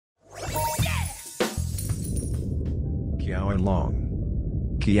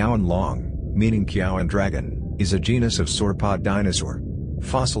Qiaowanlong. Qiaowanlong, meaning Qiaowan dragon, is a genus of sauropod dinosaur.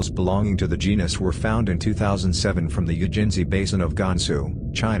 Fossils belonging to the genus were found in 2007 from the Yujinzi Basin of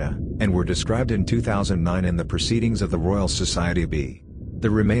Gansu, China, and were described in 2009 in the Proceedings of the Royal Society B. The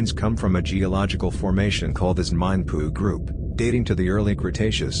remains come from a geological formation called the Xinminpu Group, dating to the Early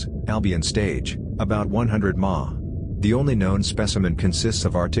Cretaceous, Albian stage, about 100 ma. The only known specimen consists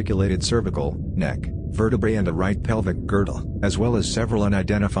of articulated cervical, neck, vertebrae and a right pelvic girdle, as well as several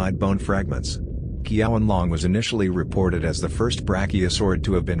unidentified bone fragments. Qiaowanlong was initially reported as the first brachiosaurid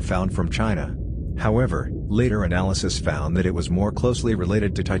to have been found from China. However, later analysis found that it was more closely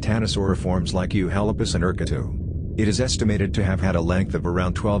related to titanosauriformes like Euhelopus and Erketu. It is estimated to have had a length of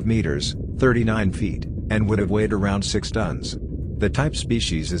around 12 meters, 39 feet, and would have weighed around 6 tons. The type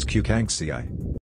species is kangxii.